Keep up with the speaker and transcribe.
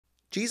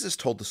Jesus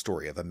told the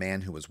story of a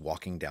man who was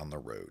walking down the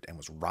road and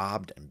was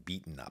robbed and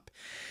beaten up.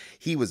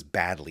 He was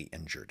badly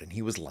injured and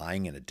he was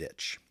lying in a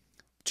ditch.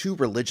 Two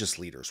religious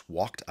leaders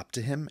walked up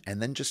to him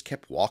and then just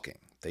kept walking.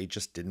 They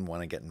just didn't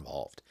want to get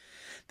involved.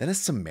 Then a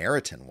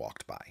Samaritan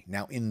walked by.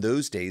 Now, in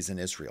those days in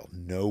Israel,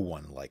 no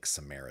one liked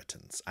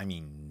Samaritans. I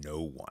mean,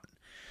 no one.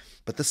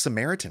 But the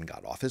Samaritan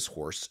got off his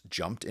horse,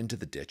 jumped into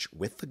the ditch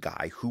with the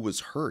guy who was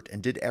hurt,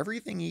 and did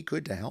everything he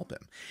could to help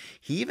him.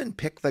 He even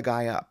picked the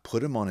guy up,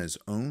 put him on his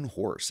own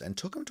horse, and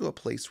took him to a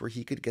place where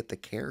he could get the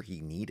care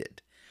he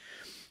needed.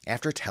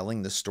 After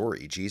telling the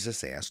story,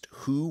 Jesus asked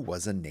who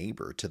was a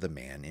neighbor to the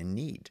man in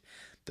need,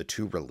 the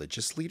two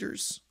religious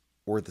leaders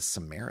or the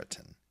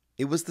Samaritan?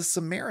 It was the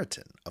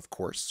Samaritan, of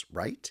course,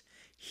 right?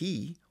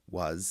 He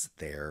was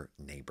their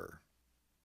neighbor.